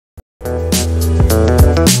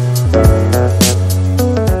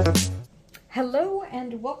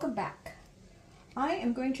and welcome back. I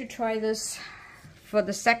am going to try this for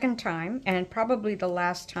the second time and probably the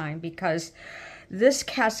last time because this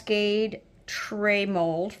Cascade tray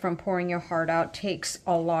mold from Pouring Your Heart Out takes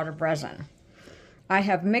a lot of resin. I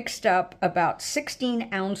have mixed up about 16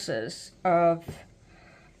 ounces of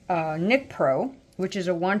Nic Pro, which is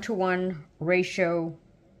a 1-to-1 ratio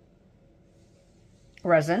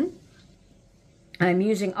resin. I'm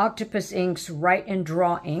using Octopus Inks Write and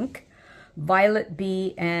Draw ink, Violet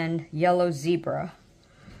Bee, and Yellow Zebra.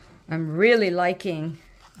 I'm really liking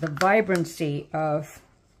the vibrancy of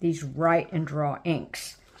these Write and Draw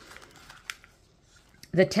inks.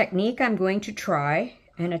 The technique I'm going to try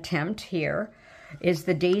and attempt here is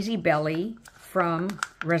the Daisy Belly from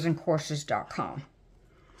resincourses.com.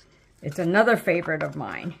 It's another favorite of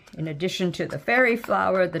mine. In addition to the Fairy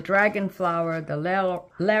Flower, the Dragon Flower, the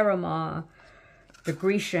Larimar, the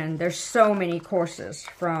Grecian, there's so many courses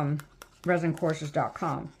from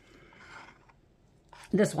resincourses.com.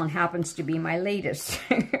 This one happens to be my latest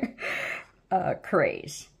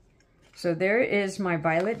craze. So there is my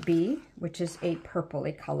Violet Bee, which is a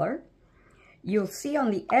purpley color. You'll see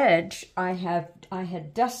on the edge, I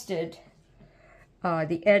had dusted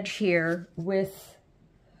the edge here with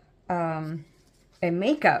a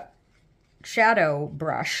makeup shadow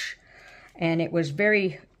brush, and it was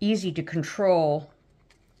very easy to control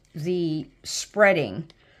the spreading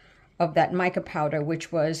of that mica powder, which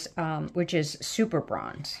is Super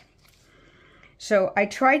Bronze. So I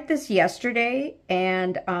tried this yesterday,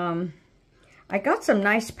 and I got some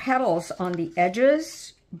nice petals on the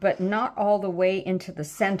edges, but not all the way into the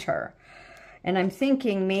center. And I'm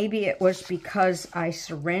thinking maybe it was because I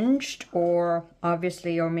syringed, or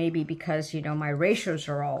maybe because, you know, my ratios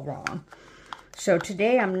are all wrong. So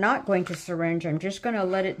today I'm not going to syringe. I'm just going to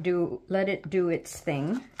let it do its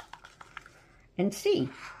thing and see.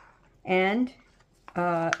 And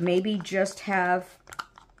maybe just have,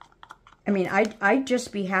 I'd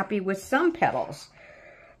just be happy with some petals.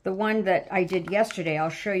 The one that I did yesterday, I'll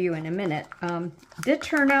show you in a minute, did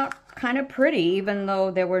turn out kind of pretty, even though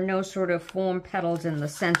there were no sort of form petals in the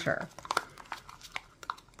center.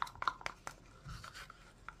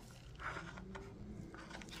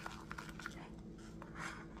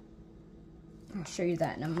 I'll show you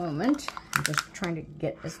that in a moment. I'm just trying to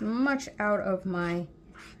get as much out of my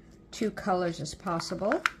two colors as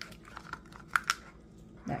possible.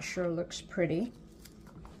 That sure looks pretty.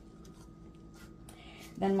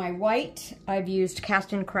 Then my white, I've used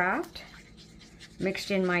Cast and Craft, mixed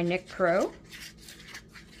in my Nic Pro.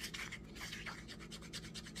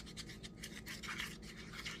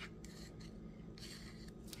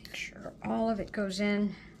 Make sure all of it goes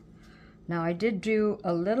in. Now I did do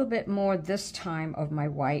a little bit more this time of my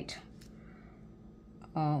white,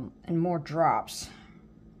 and more drops.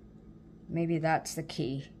 Maybe that's the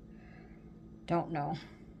key. Don't know.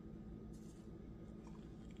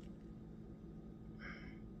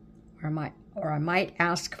 Or I might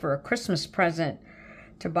ask for a Christmas present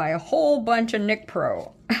to buy a whole bunch of Nic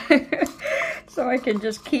Pro. So I can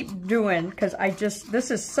just keep doing, because this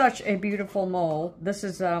is such a beautiful mold. This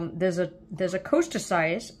is there's a coaster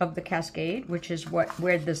size of the Cascade, which is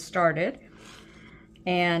where this started.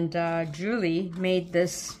 And Julie made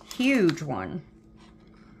this huge one.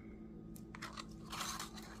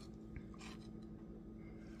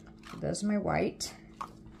 So there's my white.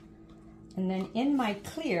 And then in my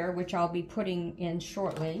clear, which I'll be putting in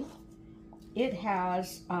shortly, it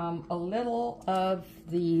has a little of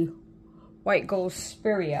the White Gold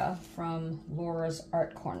Spirea from Laura's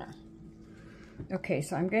Art Corner. Okay,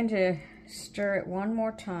 so I'm going to stir it one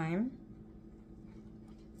more time.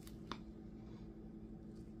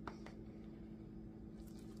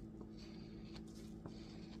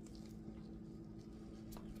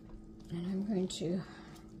 And I'm going to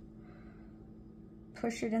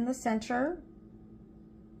push it in the center,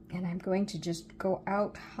 and I'm going to just go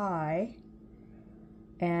out high,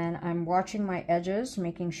 and I'm watching my edges,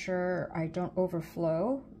 making sure I don't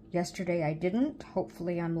overflow. Yesterday I didn't.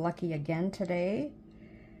 Hopefully I'm lucky again today.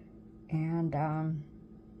 And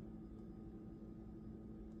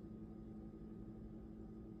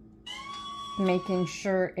making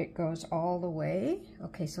sure it goes all the way.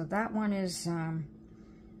 Okay, so that one is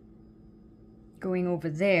going over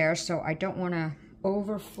there, so I don't want to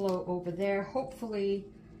overflow over there. Hopefully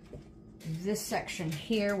this section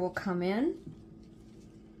here will come in.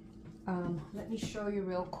 Let me show you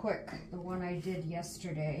real quick the one I did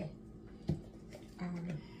yesterday.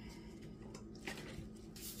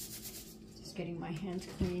 Just getting my hands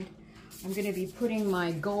cleaned. I'm going to be putting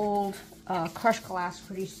my gold crushed glass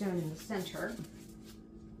pretty soon in the center.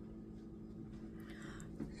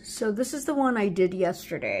 So this is the one I did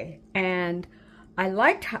yesterday, and I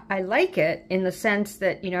like it in the sense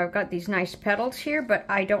that, you know, I've got these nice petals here, but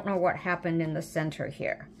I don't know what happened in the center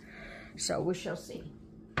here. So we shall see.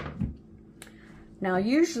 Now,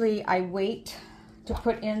 usually I wait to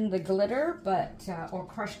put in the glitter, but or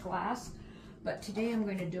crushed glass, but today I'm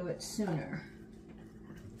going to do it sooner,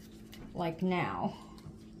 like now.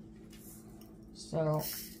 So,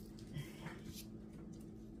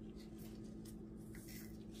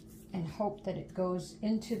 and hope that it goes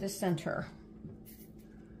into the center.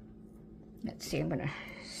 Let's see, I'm gonna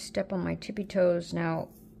step on my tippy toes now,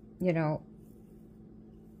 you know.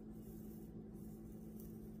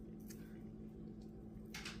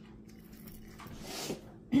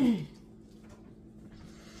 I'm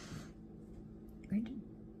going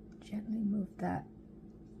to gently move that.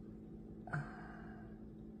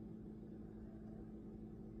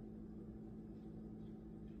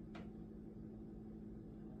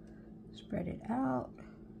 Spread it out.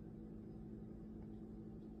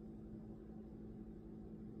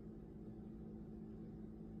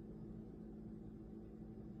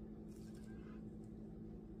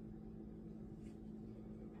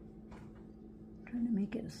 Trying to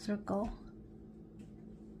make it a circle.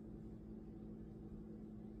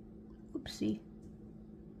 Oopsie.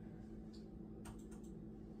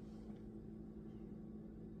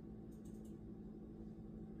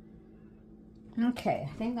 Okay,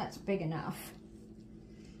 I think that's big enough.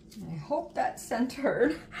 I hope that's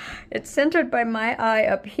centered. It's centered by my eye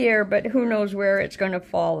up here, but who knows where it's going to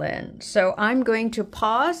fall in. So I'm going to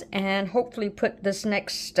pause and hopefully put this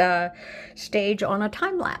next stage on a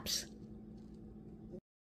time lapse.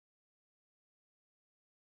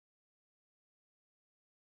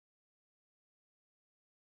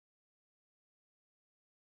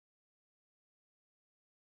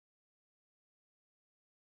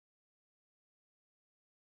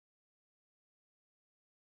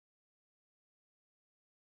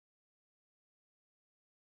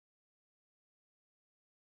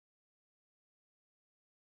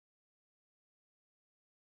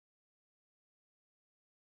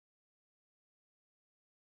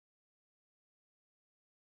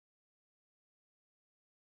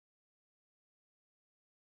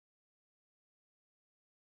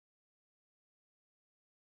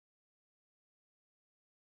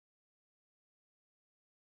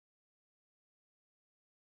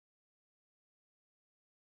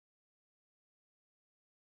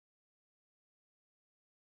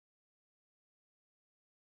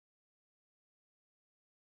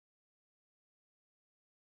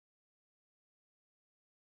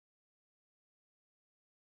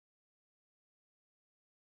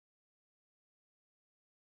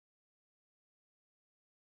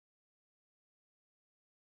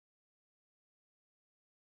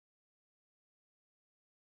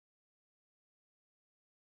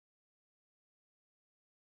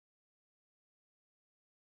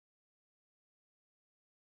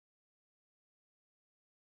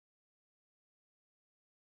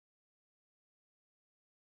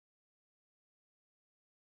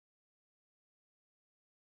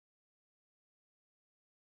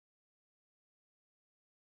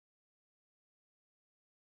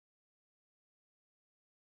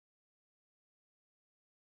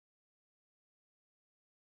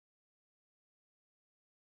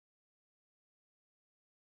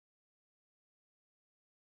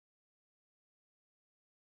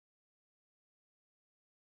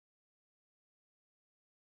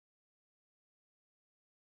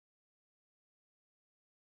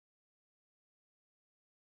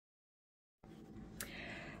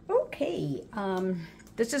 Okay,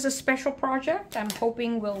 this is a special project I'm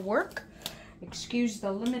hoping will work. Excuse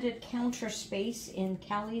the limited counter space in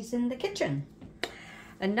Callie's in the kitchen.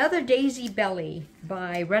 Another Daisy Belly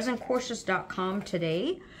by resincourses.com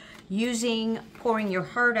today, using Pouring Your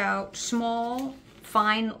Heart Out small,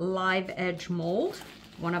 fine live edge mold,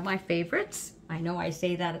 one of my favorites. I know I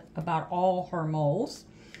say that about all her molds.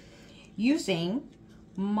 Using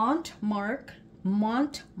Montmartre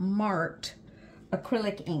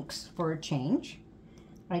acrylic inks for a change.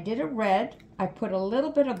 I did a red. I put a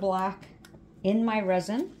little bit of black in my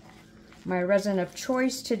resin. My resin of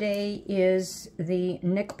choice today is the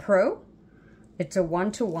Nic Pro. It's a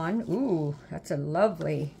 1-to-1. Ooh, that's a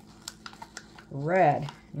lovely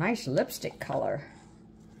red. Nice lipstick color.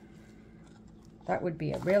 That would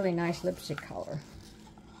be a really nice lipstick color.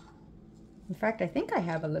 In fact, I think I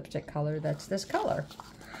have a lipstick color that's this color.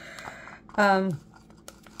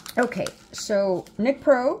 Okay, so Nic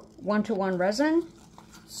Pro 1-to-1 resin,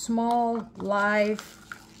 small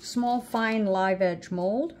fine live edge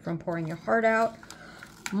mold from Pouring Your Heart Out.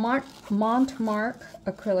 Montmark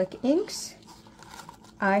acrylic inks.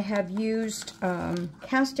 I have used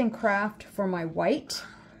Casting Craft for my white,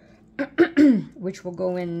 which will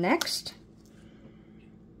go in next.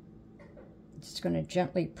 Just going to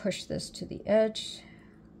gently push this to the edge.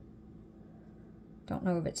 Don't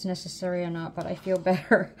know if it's necessary or not, but I feel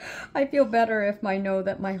better. I feel better if I know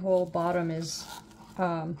that my whole bottom is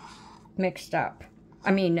mixed up.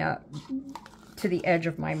 I mean, to the edge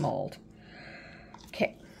of my mold.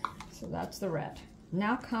 Okay, so that's the red.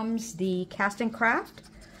 Now comes the Casting Craft.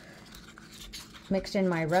 Mixed in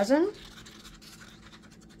my resin.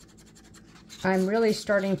 I'm really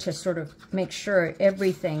starting to sort of make sure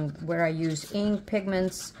everything where I use ink,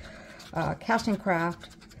 pigments, Casting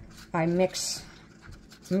Craft, I mix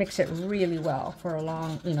it really well for a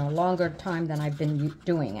longer time than I've been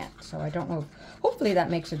doing it. So I don't know, hopefully that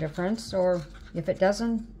makes a difference, or if it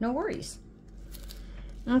doesn't, no worries.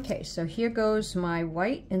 Okay, so here goes my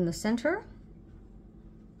white in the center.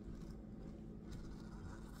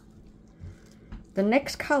 The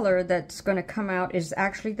next color that's going to come out is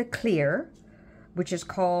actually the clear, which is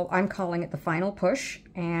I'm calling it the Final Push,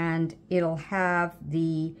 and it'll have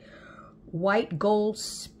the white gold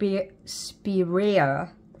spirea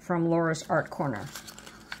from Laura's Art Corner.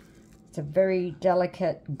 It's a very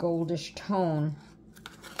delicate goldish tone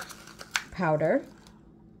powder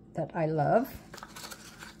that I love.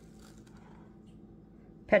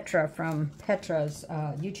 Petra from Petra's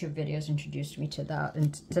YouTube videos introduced me to that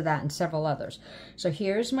and several others. So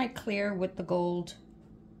here's my clear with the gold,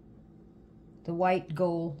 the white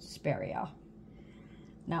gold spirea.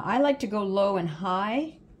 Now I like to go low and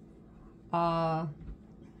high. I'm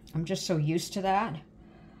just so used to that.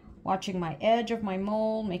 Watching my edge of my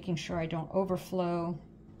mold, making sure I don't overflow.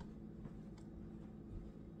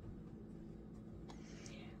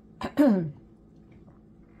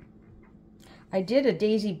 I did a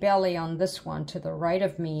daisy belly on this one to the right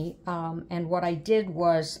of me, and what I did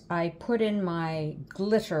was I put in my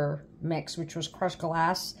glitter mix, which was crushed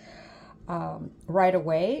glass, right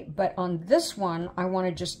away. But on this one, I want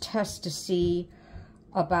to just test to see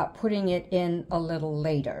about putting it in a little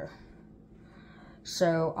later.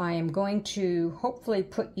 So I am going to hopefully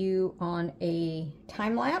put you on a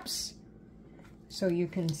time lapse so you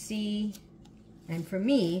can see, and for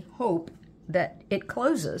me, hope that it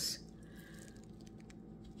closes.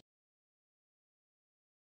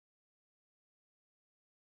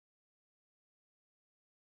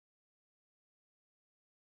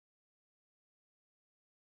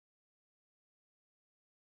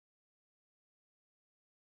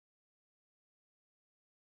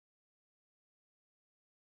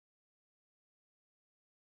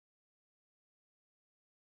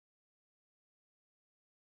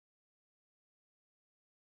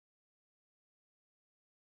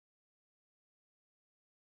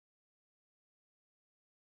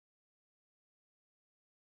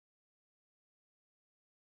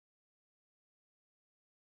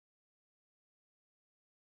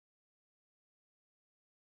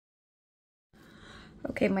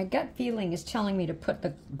 Okay, my gut feeling is telling me to put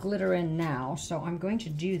the glitter in now, so I'm going to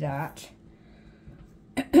do that.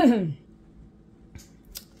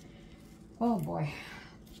 Oh boy,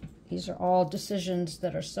 these are all decisions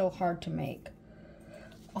that are so hard to make.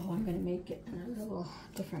 Oh, I'm going to make it in a little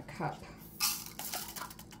different cup.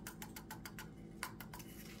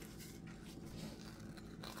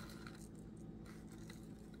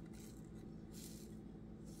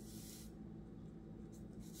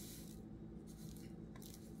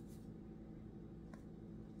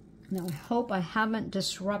 Now, I hope I haven't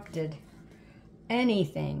disrupted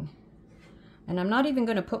anything. And I'm not even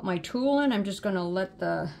going to put my tool in. I'm just going to let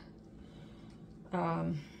the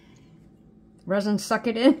resin suck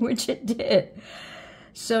it in, which it did.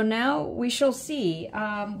 So now we shall see.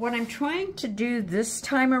 What I'm trying to do this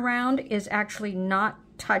time around is actually not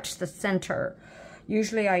touch the center.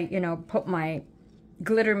 Usually I, put my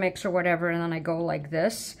glitter mix or whatever, and then I go like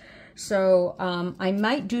this. So I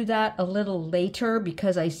might do that a little later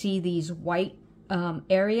because I see these white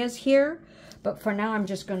areas here, but for now I'm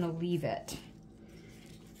just going to leave it.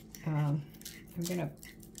 I'm going to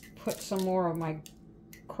put some more of my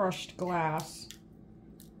crushed glass,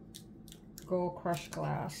 gold crushed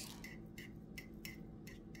glass.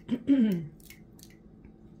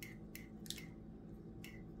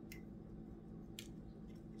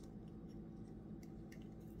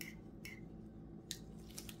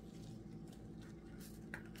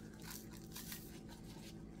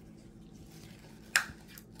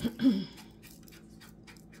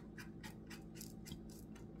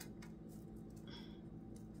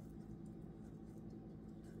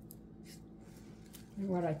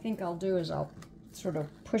 What I think I'll do is I'll sort of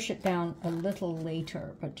push it down a little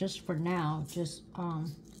later, but just for now, just, oh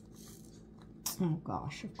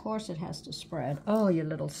gosh, of course it has to spread. Oh, you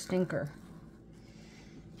little stinker.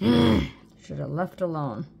 Should have left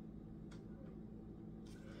alone.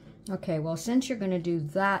 Okay, well, since you're going to do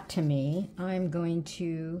that to me, I'm going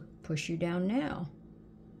to push you down now.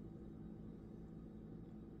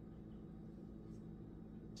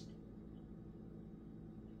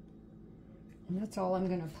 And that's all I'm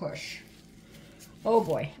going to push. Oh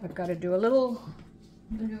boy, I've got to do a little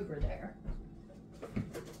maneuver there.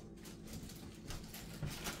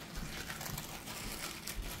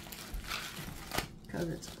 Because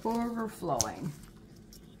it's overflowing.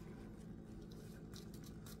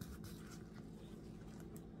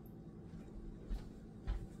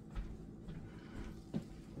 I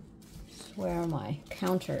swear my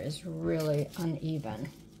counter is really uneven.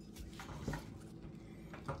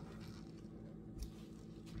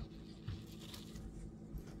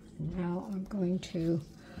 Now I'm going to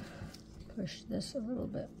push this a little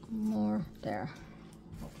bit more there.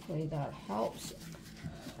 Hopefully that helps.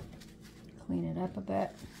 Clean it up a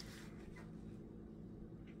bit.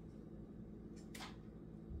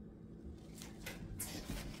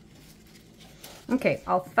 Okay,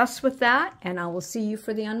 I'll fuss with that and I will see you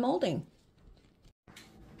for the unmolding.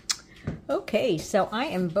 Okay, so I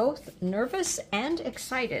am both nervous and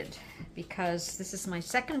excited because this is my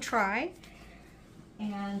second try.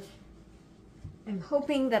 And I'm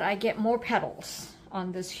hoping that I get more petals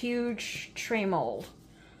on this huge tray mold.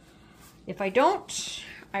 If I don't,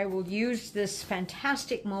 I will use this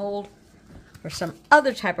fantastic mold for some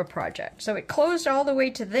other type of project. So it closed all the way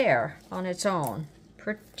to there on its own.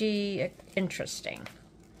 Pretty interesting.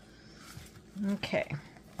 Okay,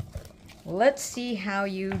 let's see how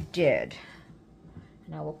you did.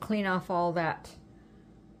 And I will clean off all that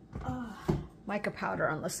mica powder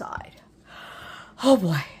on the side. Oh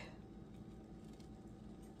boy.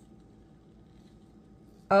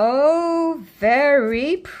 Oh,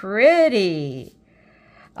 very pretty.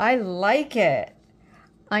 I like it.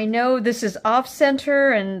 I know this is off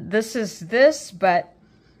center and this is this, but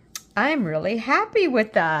I'm really happy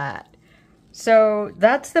with that. So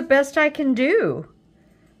that's the best I can do.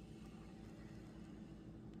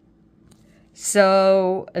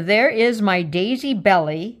 So there is my daisy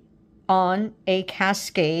belly on a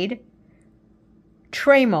Cascade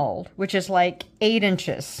tray mold, which is like 8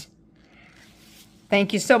 inches.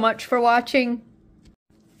 Thank you so much for watching.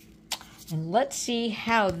 And let's see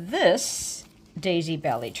how this daisy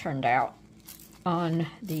belly turned out on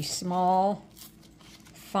the small,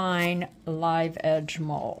 fine live edge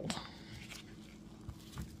mold.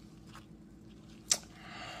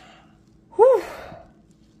 Whew.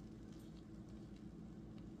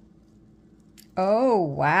 Oh,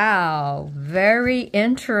 wow. Very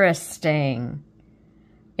interesting.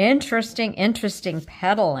 Interesting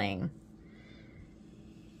petaling.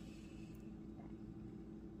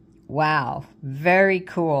 Wow, very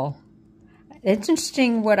cool. It's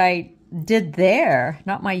interesting what I did there.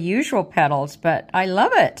 Not my usual petals, but I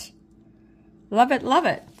love it. Love it, love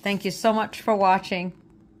it. Thank you so much for watching.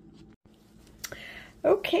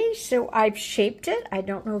 Okay, so I've shaped it. I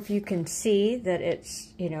don't know if you can see that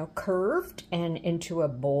it's, you know, curved and into a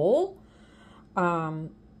bowl. Kind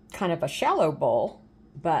of a shallow bowl,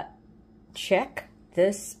 but check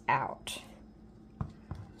this out.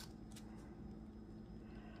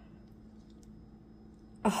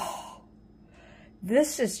 Oh,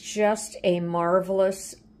 this is just a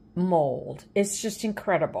marvelous mold. It's just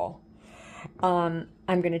incredible. I'm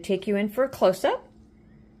going to take you in for a close-up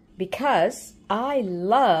because I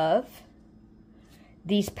love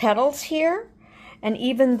these petals here. And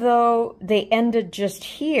even though they ended just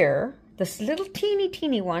here, this little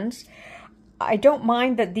teeny ones, I don't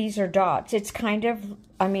mind that these are dots. It's kind of,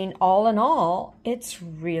 I mean, all in all, it's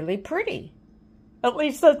really pretty. At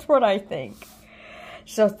least that's what I think.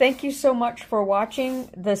 So thank you so much for watching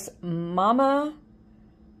this Mama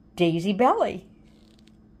Daisy Belly.